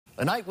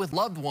A night with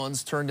loved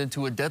ones turned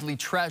into a deadly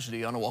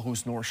tragedy on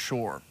Oahu's North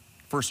Shore.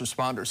 First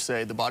responders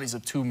say the bodies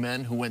of two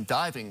men who went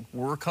diving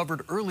were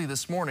recovered early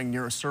this morning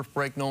near a surf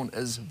break known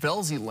as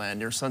Velzy Land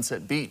near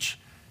Sunset Beach.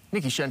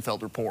 Nikki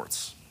Schenfeld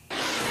reports.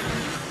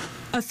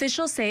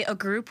 Officials say a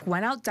group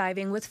went out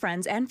diving with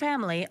friends and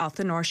family off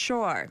the North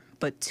Shore,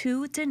 but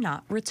two did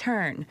not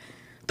return.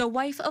 The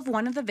wife of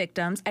one of the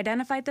victims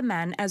identified the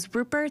men as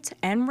Rupert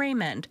and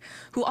Raymond,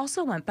 who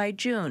also went by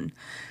June.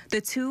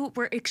 The two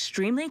were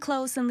extremely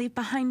close and leave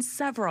behind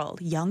several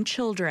young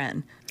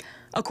children.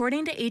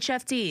 According to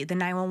HFD, the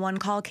 911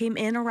 call came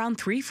in around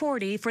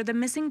 3:40 for the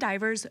missing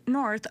divers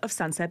north of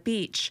Sunset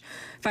Beach.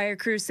 Fire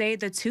crews say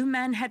the two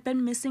men had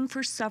been missing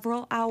for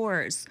several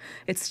hours.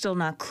 It's still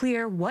not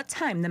clear what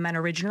time the men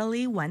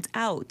originally went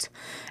out.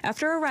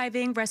 After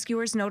arriving,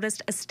 rescuers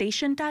noticed a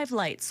station dive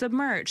light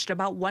submerged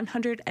about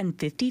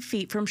 150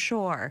 feet from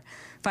shore.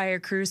 Fire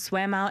crews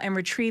swam out and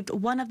retrieved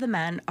one of the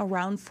men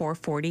around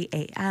 4:40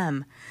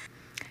 a.m.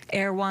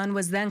 Air One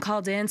was then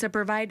called in to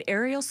provide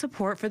aerial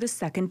support for the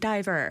second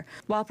diver.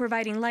 While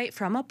providing light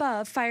from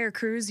above, fire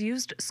crews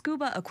used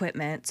scuba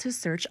equipment to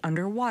search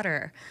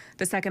underwater.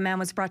 The second man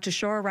was brought to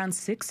shore around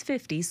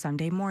 6:50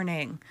 Sunday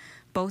morning.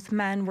 Both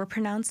men were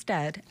pronounced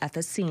dead at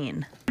the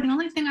scene. The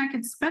only thing I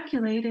could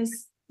speculate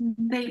is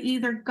they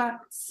either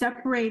got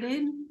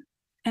separated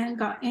and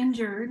got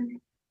injured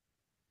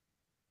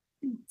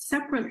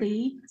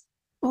separately,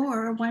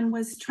 or one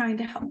was trying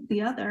to help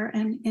the other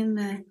and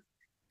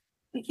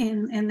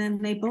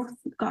then they both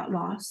got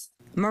lost.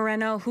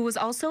 Moreno, who was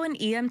also an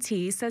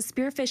EMT, says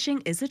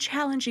spearfishing is a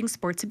challenging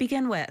sport to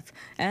begin with.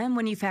 And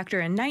when you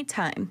factor in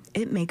nighttime,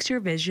 it makes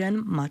your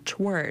vision much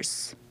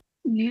worse.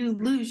 You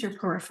lose your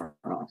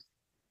peripheral.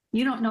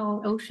 You don't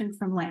know ocean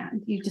from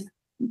land. You just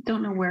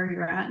don't know where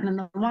you're at. And in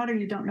the water,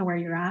 you don't know where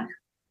you're at.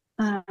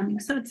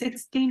 So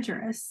it's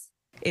dangerous.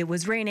 It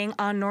was raining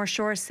on North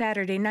Shore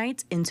Saturday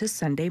night into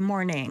Sunday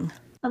morning.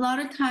 A lot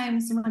of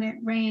times when it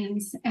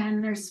rains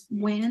and there's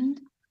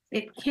wind,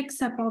 it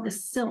kicks up all the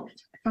silt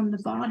from the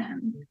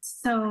bottom.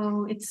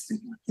 So it's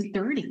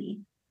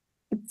dirty.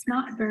 It's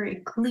not very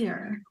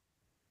clear.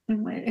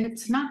 And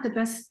it's not the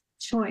best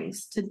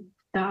choice to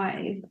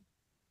dive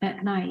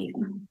at night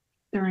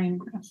during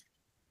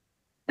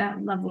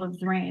that level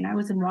of rain. I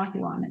was in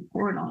Wahiawan and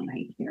poured all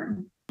night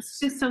here. It's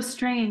just so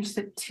strange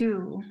that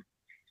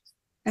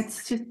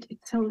it's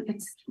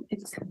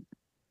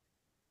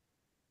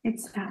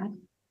sad.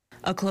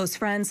 A close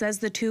friend says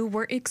the two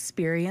were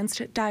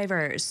experienced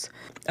divers.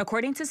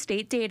 According to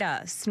state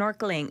data,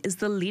 snorkeling is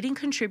the leading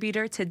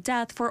contributor to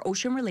death for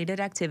ocean-related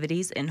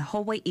activities in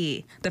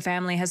Hawaii. The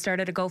family has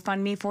started a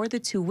GoFundMe for the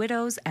two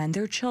widows and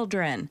their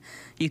children.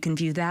 You can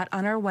view that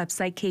on our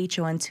website,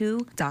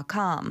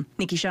 KHON2.com.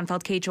 Nikki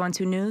Schenfeld,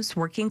 KHON2 News,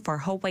 working for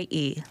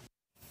Hawaii.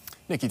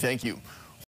 Nikki, thank you.